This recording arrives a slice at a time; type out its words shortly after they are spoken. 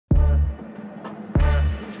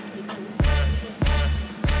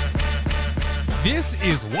This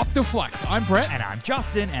is What the Flux. I'm Brett. And I'm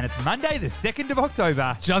Justin, and it's Monday, the 2nd of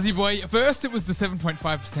October. Juzzy boy, first it was the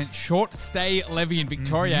 7.5% short stay levy in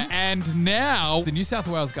Victoria, and now the New South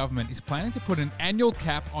Wales government is planning to put an annual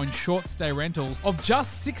cap on short stay rentals of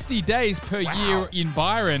just 60 days per year in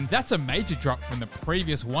Byron. That's a major drop from the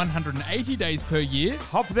previous 180 days per year.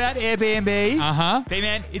 Hop that Airbnb. Hey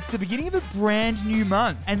man, it's the beginning of a brand new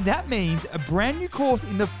month, and that means a brand new course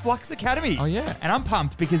in the Flux Academy. Oh, yeah. And I'm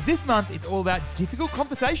pumped because this month it's all about difficult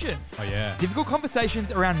conversations. Oh, yeah. Difficult conversations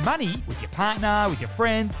around money with your partner, with your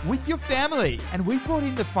friends, with your family. And we've brought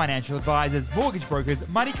in the financial advisors, mortgage brokers,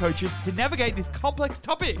 money coaches to navigate this complex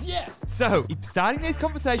topic. Yes. So, if starting these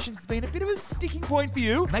conversations has been a bit of a sticking point for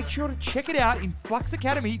you, make sure to check it out in Flux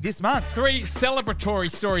Academy this month. 3 celebratory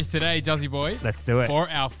stories today, Juzzy boy. Let's do it. For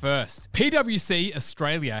our first, PwC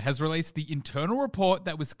Australia has released the internal report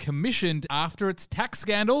that was commissioned after its tax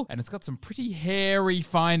scandal, and it's got some pretty hairy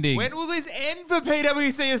findings. When will this end for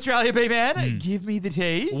PwC Australia, B-Man? Give me the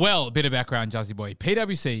tea. Well, a bit of background, Juzzy boy.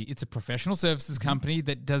 PwC, it's a professional services company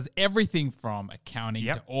that does everything from accounting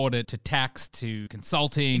to audit to tax to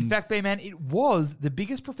consulting. In fact, B-Man, it was the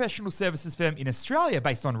biggest professional services firm in Australia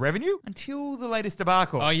based on revenue until the latest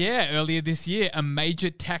debacle. Oh yeah, earlier this year, a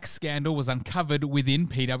major tax scandal was uncovered within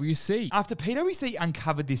PwC. After PwC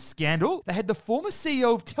uncovered this scandal, they had the former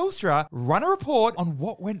CEO of Telstra run a report on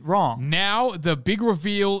what went wrong. Now, the big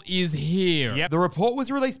reveal is here. Yep, the report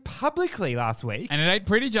was released publicly last week. And it ain't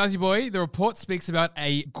pretty, Juzzy boy. The report speaks about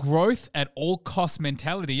a growth at all cost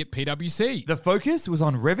mentality at PwC. The focus was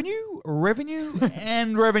on revenue,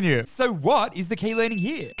 and revenue. So what is the key learning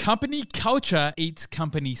here? Company culture eats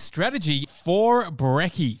company strategy for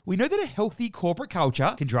brekkie. We know that a healthy corporate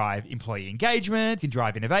culture can drive employee engagement, can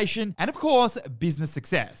drive innovation, and of course, business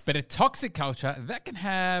success. But a toxic culture, that can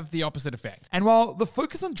have the opposite effect. And while the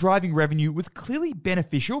focus on driving revenue was clearly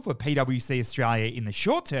beneficial for PwC Australia in the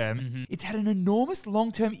short term, it's had an enormous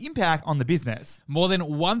long-term impact on the business. More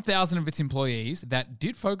than 1,000 of its employees that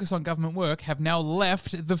did focus on government work have now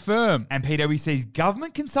left the firm. And PwC's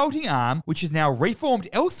government consulting arm, which is now reformed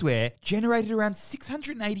elsewhere, generated around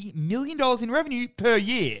 $680 million in revenue per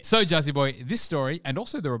year. So, Juzzy boy, this story and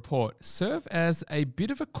also the report serve as a bit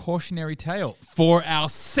of a cautionary tale. For our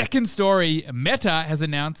second story, Meta has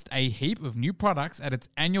announced a heap of new products at its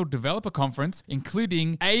annual developer conference,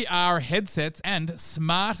 including AR headsets and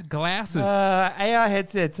smart glasses. AR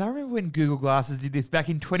headsets. I remember when Google Glasses did this back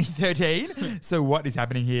in 2013. So what is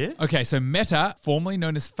happening here? Okay, so Meta, formerly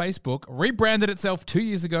known as Facebook, rebranded itself 2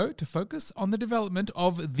 years ago to focus on the development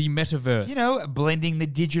of the metaverse. You know, blending the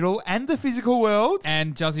digital and the physical worlds.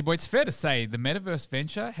 And Juzzy boy, it's fair to say the metaverse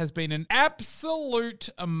venture has been an absolute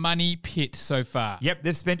money pit so far. Yep,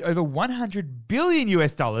 they've spent over $100 billion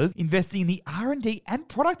investing in the R&D and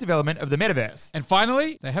product development of the metaverse. And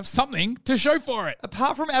finally, they have something to show for it.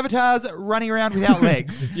 Apart from avatars running around without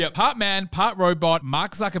legs. Yep, part man, part robot,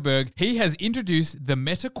 Mark Zuckerberg, he has introduced the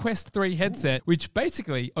Meta Quest 3 headset, which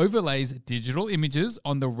basically overlays digital images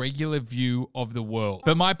on the regular view of the world.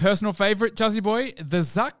 But my personal favorite, Juzzy boy, the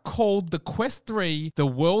Zuck called the Quest 3 the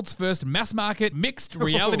world's first mass market mixed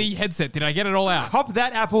reality headset. Did I get it all out? Hop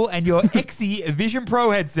that Apple and your XE Vision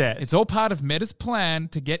Pro headset. It's all part of Meta's plan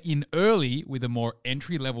to get in early with a more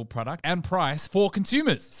entry-level product and price for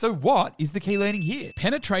consumers. So what is the key learning here?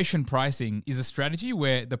 Penetration pricing is a strategy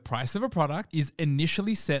where the price of a product is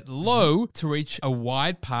initially set low to reach a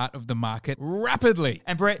wide part of the market rapidly.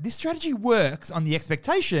 And Brett, this strategy works on the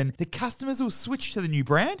expectation that customers will switch to the new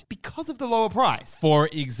brand because of the lower price. For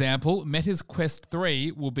example, Meta's Quest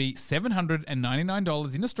 3 will be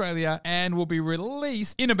 $799 in Australia and will be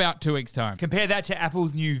released in about 2 weeks' time. Compare that to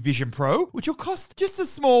Apple's new Vision Pro, which will cost just a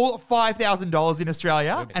small $5,000 in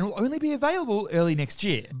Australia and will only be available early next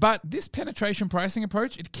year. But this penetration pricing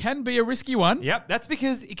approach, it can be a risky one. Yep, that's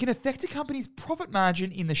because it can affect a company's profit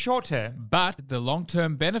margin in the short term. But the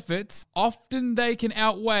long-term benefits, often they can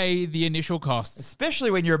outweigh the initial costs.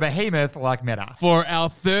 Especially when you're a behemoth like Meta. For our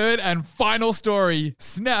third and final story,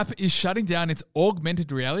 Snap is shutting down its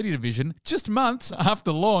augmented reality division just months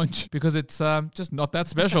after launch because it's just not that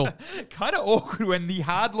special. Kind of awkward when the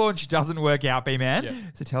hard launch doesn't work out, B-Man. Yep.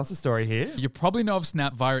 So tell us the story here. You probably know of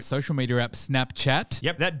Snap via its social media app Snapchat.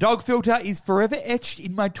 Yep, that dog filter is forever etched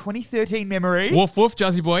in my 2013 memory. Woof woof,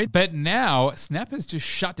 Juzzy boy. But now, Snap has just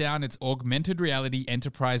shut down its augmented reality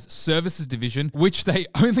enterprise services division, which they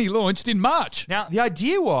only launched in March. Now, the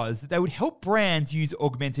idea was that they would help brands use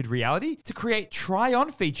augmented reality to create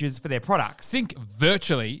try-on features for their products. Think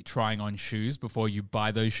virtually trying on shoes before you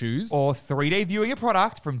buy those shoes. Or 3D viewing a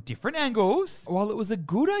product from different angles. While it was a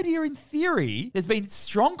good idea in theory, there's been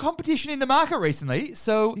strong competition in the market recently,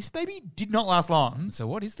 so this baby did not last long. So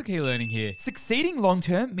what is the key learning here. Succeeding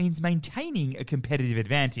long-term means maintaining a competitive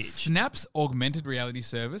advantage. Snap's augmented reality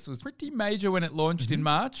service was pretty major when it launched in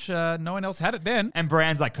March. No one else had it then. And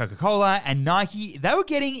brands like Coca-Cola and Nike, they were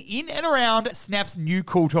getting in and around Snap's new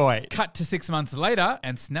cool toy. Cut to 6 months later,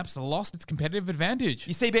 and Snap's lost its competitive advantage.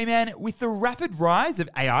 You see, B-Man, with the rapid rise of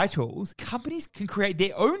AI tools, companies can create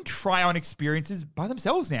their own try-on experiences by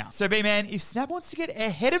themselves now. So, B-Man, if Snap wants to get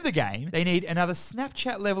ahead of the game, they need another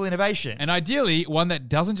Snapchat-level innovation. And ideally, one that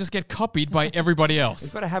doesn't just get copied by everybody else.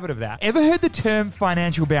 We've got a habit of that. Ever heard the term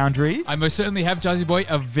financial boundaries? I most certainly have, Jazzy Boy,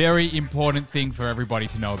 a very important thing for everybody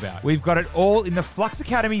to know about. We've got it all in the Flux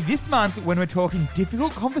Academy this month when we're talking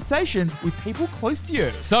difficult conversations with people close to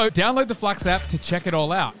you. So download the Flux app to check it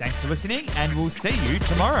all out. Thanks for listening, and we'll see you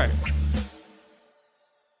tomorrow.